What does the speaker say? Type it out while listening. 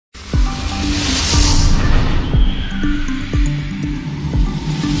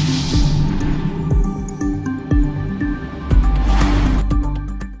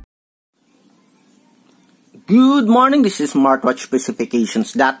Good morning, this is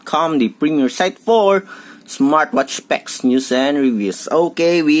SmartWatchSpecifications.com, the premier site for smartwatch specs, news, and reviews.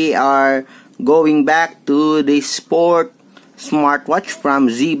 Okay, we are going back to the sport smartwatch from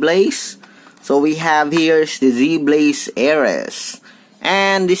Zeblaze. So we have here the Zeblaze Ares.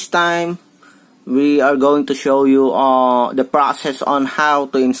 And this time, we are going to show you the process on how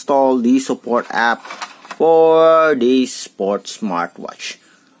to install the support app for the sport smartwatch.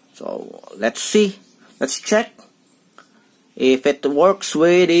 So let's see. Let's check if it works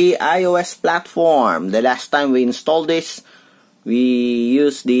with the iOS platform. The last time we installed this, we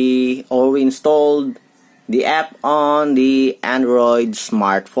installed the app on the Android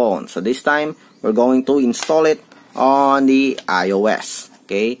smartphone. So this time, we're going to install it on the iOS.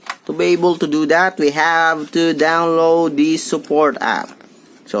 Okay, to be able to do that, we have to download the support app.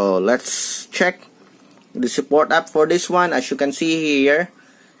 So let's check the support app for this one. As you can see here,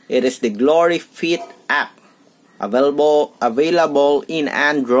 it is the Glory Fit app, available in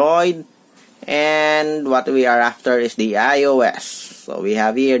Android, and what we are after is the iOS. So we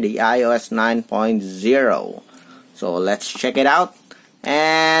have here the iOS 9.0. So let's check it out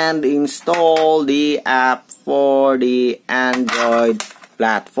and install the app for the Android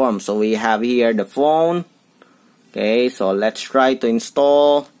platform. So we have here the phone. Okay, so let's try to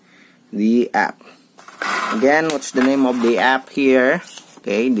install the app. Again, what's the name of the app here?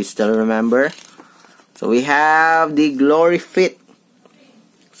 Okay, do you still remember? So we have the Glory Fit.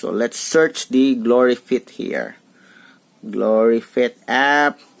 So let's search the Glory Fit here. Glory Fit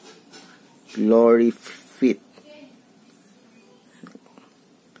app. Glory Fit.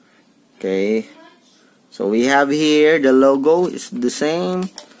 Okay. So we have here the logo is the same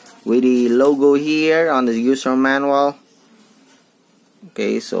with the logo here on the user manual.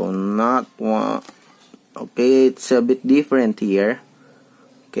 Okay, so not one. Okay, it's a bit different here.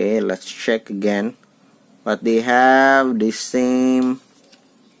 Okay, let's check again. But they have the same,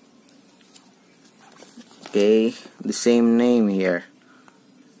 okay, the same name here.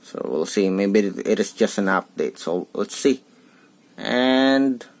 So we'll see. Maybe it is just an update. So let's see.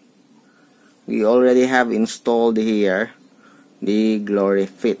 And we already have installed here the Glory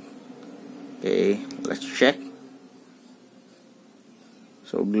Fit. Okay, let's check.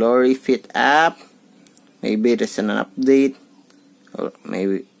 So Glory Fit app. Maybe it is an update. Or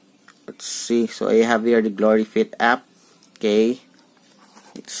maybe, let's see. So I have here the Glory Fit app. Okay,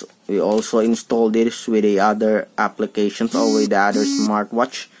 we also installed this with the other applications or with the other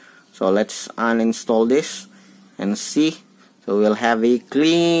smartwatch. So let's uninstall this and see. So we'll have a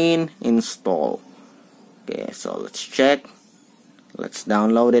clean install. Okay, so let's check. Let's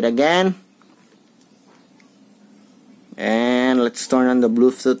download it again. And let's turn on the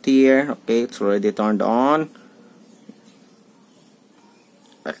Bluetooth here. Okay, it's already turned on.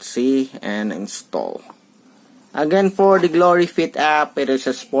 Let's see and install. Again, for the Glory Fit app, it is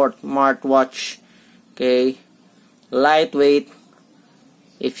a sport smartwatch. Okay, lightweight.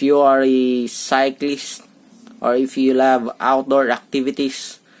 If you are a cyclist or if you love outdoor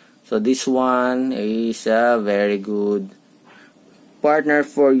activities, so this one is a very good partner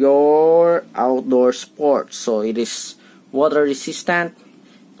for your outdoor sports. So it is water resistant,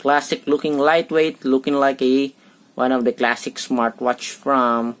 classic looking, lightweight, looking like one of the classic smartwatch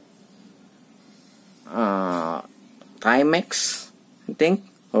from Timex, I think,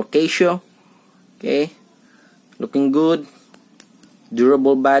 or Casio. Okay, looking good,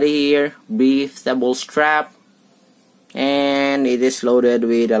 durable body here, breathable strap, and it is loaded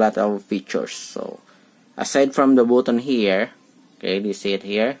with a lot of features. So aside from the button here, okay, you see it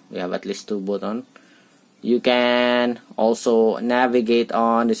here, we have at least 2 buttons. You can also navigate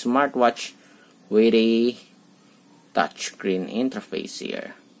on the smartwatch with a touchscreen interface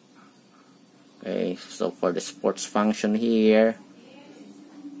here. Okay, so for the sports function here,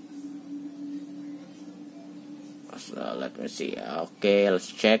 so let me see. Okay, let's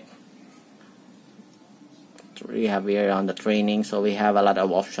check. So we have here on the training, so we have a lot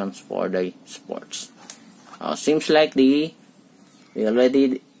of options for the sports. Seems like we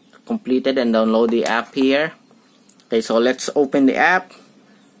already completed and download the app here. Okay, so let's open the app.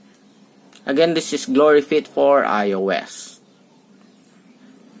 Again, this is Glory Fit for iOS.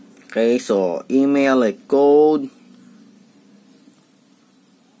 Okay, so email a code.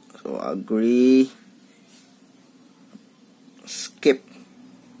 So agree. Skip.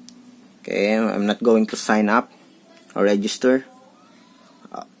 Okay, I'm not going to sign up or register.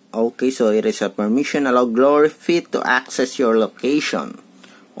 Okay, so it is a permission. Allow Glory Fit to access your location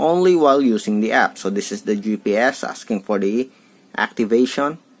only while using the app. So this is the GPS asking for the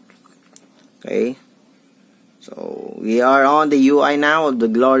activation. Okay, So we are on the UI now of the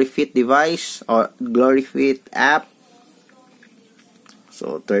GloryFit device or GloryFit app.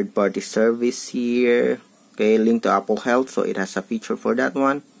 So third-party service here. Okay, link to Apple Health, so it has a feature for that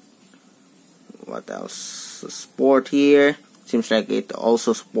one. What else? Sport here. Seems like it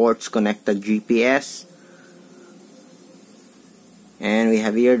also supports connected GPS. And we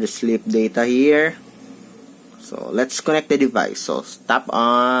have here the sleep data here. So let's connect the device. So tap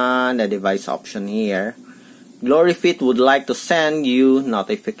on the device option here. GloryFit would like to send you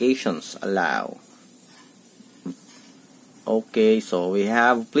notifications. Allow. Okay, so we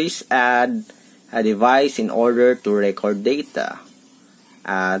have please add a device in order to record data.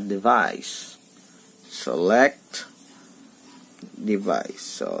 Add device. Select device.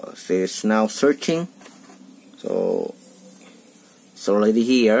 So it's now searching. So it's already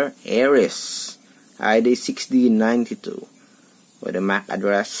here. Ares ID 6D92 with the MAC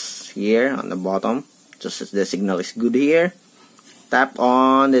address here on the bottom. Just as the signal is good here. Tap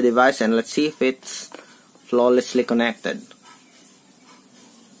on the device and let's see if it's flawlessly connected.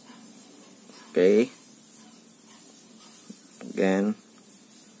 Okay. Again.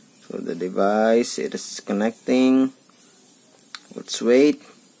 So the device, it is connecting. Let's wait.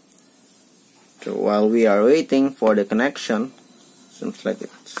 So while we are waiting for the connection, seems like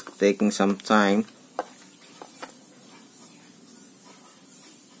it's taking some time.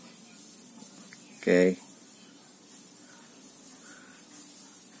 Okay.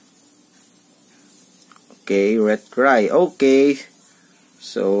 Okay, retry. Okay.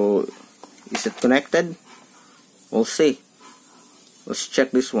 So, is it connected? We'll see. Let's check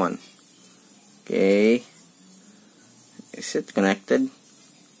this one. Okay. Is it connected?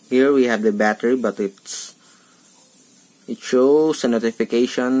 Here we have the battery, but it shows a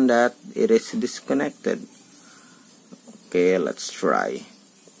notification that it is disconnected. Okay, let's try.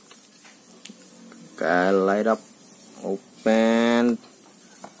 Okay, light up, open,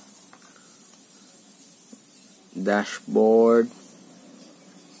 dashboard.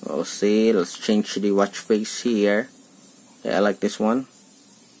 We'll see. Let's change the watch face here. Okay, I like this one.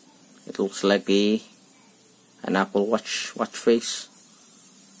 It looks like an Apple Watch face.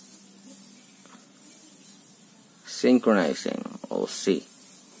 Synchronizing. We'll see.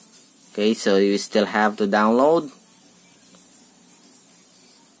 Okay, so you still have to download.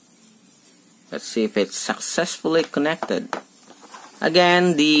 Let's see if it's successfully connected.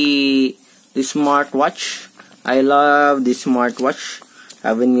 Again, the smartwatch. I love this smartwatch.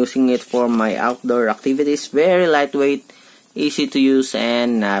 I've been using it for my outdoor activities. Very lightweight, easy to use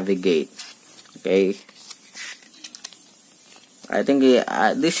and navigate. Okay. I think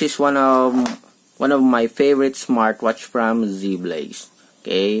this is one of my favorite smartwatch from Zeblaze.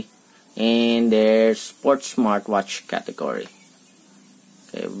 Okay, in their sports smartwatch category.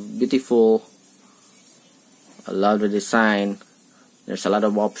 Okay, beautiful. I love the design. There's a lot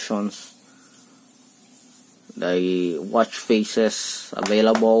of options. The watch faces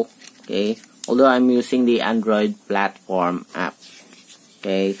available. Okay, although I'm using the Android platform app.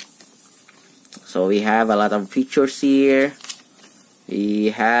 Okay, so we have a lot of features here. We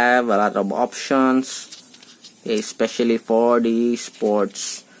have a lot of options, okay, especially for the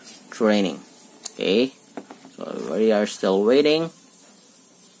sports training. Okay, so we are still waiting.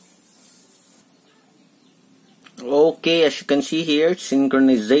 Okay, as you can see here,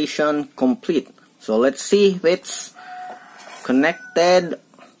 synchronization complete. So let's see if it's connected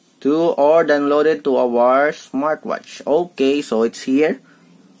to or downloaded to our smartwatch. Okay, so it's here.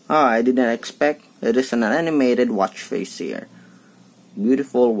 I didn't expect. It is an animated watch face here.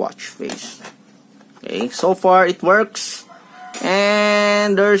 Beautiful watch face. Okay, so far it works.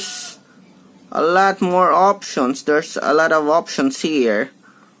 And there's a lot more options. There's a lot of options here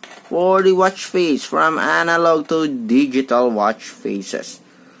for the watch face, from analog to digital watch faces.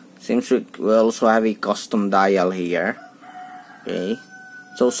 Seems we also have a custom dial here. Okay,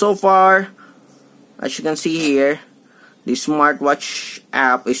 so far, as you can see here, the smartwatch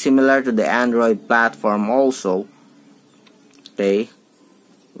app is similar to the Android platform also. Okay,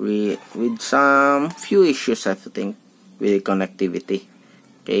 with some few issues, I think, with the connectivity.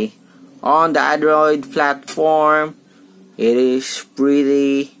 Okay, on the Android platform, it is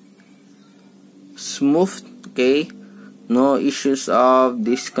pretty smooth. Okay, no issues of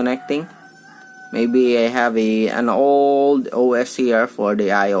disconnecting. Maybe I have an old OS here for the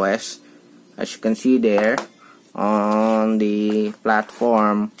iOS. As you can see there, on the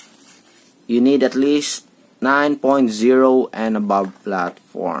platform, you need at least 9.0 and above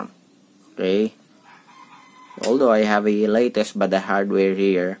platform. Okay, although I have a latest but the hardware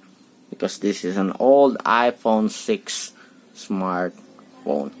here, because this is an old iPhone 6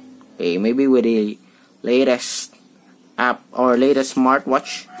 smartphone. Okay, maybe with a latest app or latest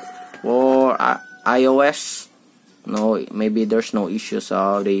smartwatch for iOS, no, maybe there's no issues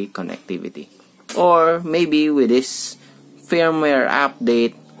of the connectivity, or maybe with this firmware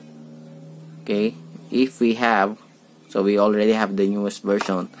update, okay, if we have, so we already have the newest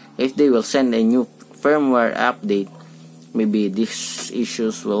version, if they will send a new firmware update, maybe these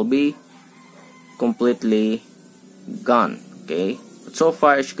issues will be completely gone. Okay, but so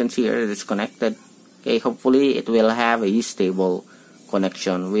far as you can see here, it is connected. Okay, hopefully it will have a stable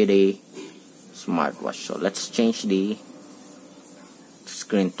connection with a smartwatch. So let's change the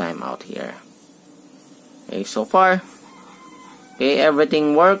screen time out here. Okay, so far, okay,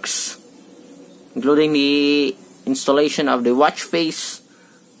 everything works, including the installation of the watch face.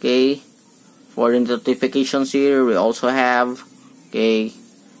 Okay, for the notifications here, we also have, okay,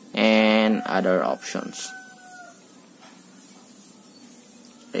 and other options.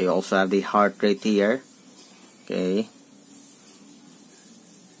 They also have the heart rate here. Okay,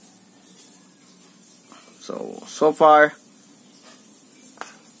 so far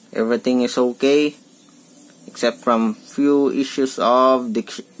everything is okay, except from few issues of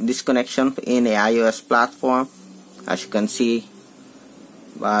disconnection in the iOS platform, as you can see,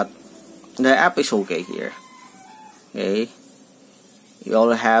 but the app is okay here. Okay, you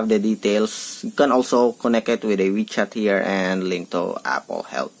all have the details. You can also connect it with a WeChat here and link to Apple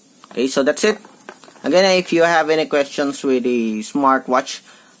Health. Okay, so that's it. Again, if you have any questions with the smartwatch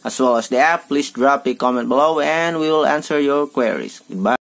as well as the app, please drop a comment below and we will answer your queries. Goodbye.